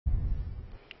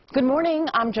Good morning.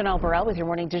 I'm Janelle Burrell with your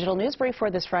morning digital news brief for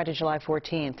this Friday, July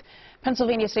 14th.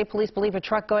 Pennsylvania State Police believe a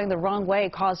truck going the wrong way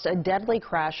caused a deadly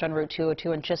crash on Route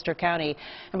 202 in Chester County.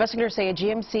 Investigators say a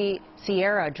GMC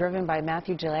Sierra driven by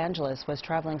Matthew DeAngelis was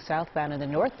traveling southbound in the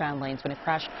northbound lanes when it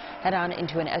crashed head-on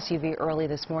into an SUV early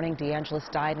this morning. DeAngelis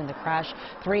died in the crash.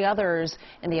 3 others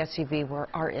in the SUV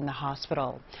are in the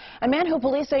hospital. A man who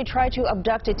police say tried to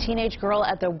abduct a teenage girl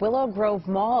at the Willow Grove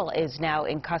Mall is now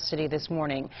in custody this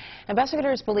morning.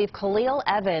 Investigators believe Khalil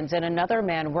Evans and another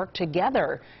man worked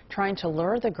together trying to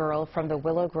lure the girl from the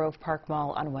Willow Grove Park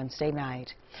Mall on Wednesday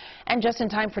night. And just in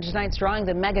time for tonight's drawing,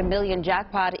 the Mega Million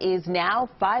jackpot is now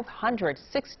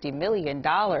 $560 million.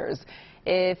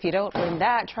 If you don't win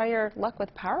that, try your luck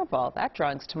with Powerball. That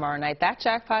drawing's tomorrow night. That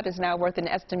jackpot is now worth an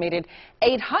estimated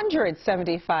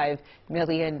 $875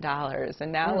 million.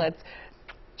 And now let's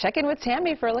check in with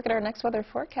Tammy for a look at our next weather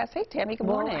forecast. Hey, Tammy, good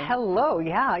morning. Well, hello.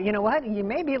 Yeah, you know what? You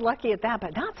may be lucky at that,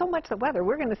 but not so much the weather.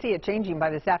 We're going to see it changing by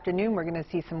this afternoon. We're going to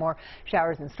see some more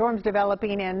showers and storms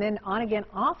developing, and then on again,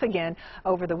 off again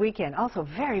over the weekend. Also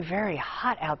very, very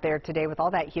hot out there today with all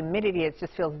that humidity. It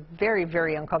just feels very,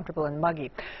 very uncomfortable and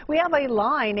muggy. We have a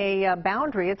line, a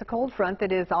boundary. It's a cold front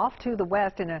that is off to the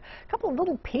west, and a couple of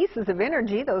little pieces of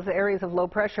energy, those areas of low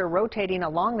pressure rotating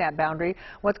along that boundary.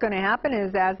 What's going to happen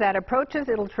is as that approaches,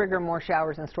 it'll trigger more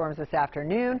showers and storms this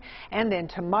afternoon, and then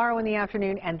tomorrow in the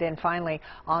afternoon, and then finally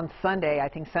on Sunday. I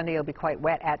think Sunday will be quite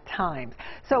wet at times.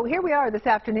 So here we are this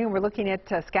afternoon. We're looking at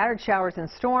scattered showers and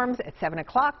storms. At 7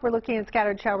 o'clock, we're looking at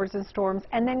scattered showers and storms,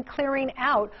 and then clearing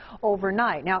out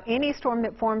overnight. Now, any storm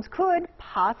that forms could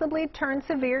possibly turn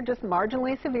severe, just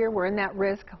marginally severe. We're in that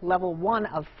risk level 1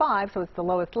 of 5, so it's the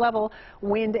lowest level.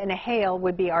 Wind and hail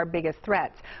would be our biggest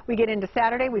threats. We get into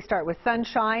Saturday, we start with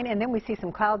sunshine, and then we see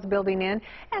some clouds building in,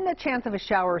 and the chance of a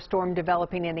shower or storm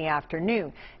developing in the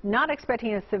afternoon. Not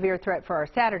expecting a severe threat for our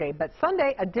Saturday, but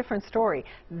Sunday, a different story.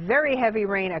 Very heavy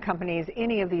rain accompanies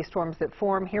any of these storms that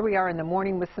form. Here we are in the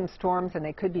morning with some storms, and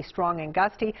they could be strong and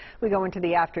gusty. We go into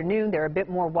the afternoon. They're a bit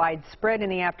more widespread in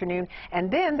the afternoon, and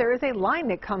then there is a line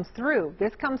that comes through.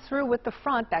 This comes through with the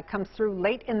front. That comes through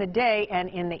late in the day and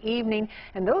in the evening,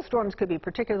 and those storms could be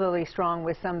particularly strong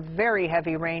with some very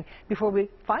heavy rain before we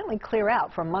finally clear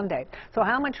out from Monday. So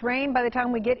how much rain by the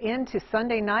time we get into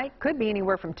Sunday night? Could be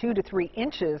anywhere from 2 to 3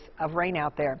 inches of rain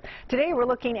out there. Today we're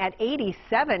looking at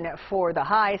 87 for the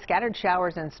high. Scattered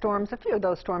showers and storms. A few of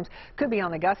those storms could be on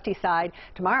the gusty side.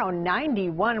 Tomorrow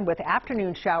 91 with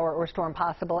afternoon shower or storm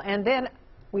possible, and then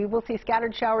we will see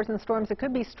scattered showers and storms that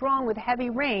could be strong with heavy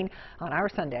rain on our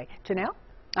Sunday. Janelle?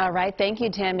 All right. Thank you,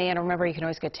 Tammy. And remember, you can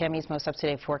always get Tammy's most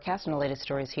up-to-date forecast and the latest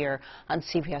stories here on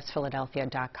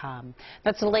CBSPhiladelphia.com.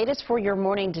 That's the latest for your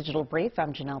morning digital brief.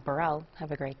 I'm Janelle Burrell.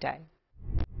 Have a great day.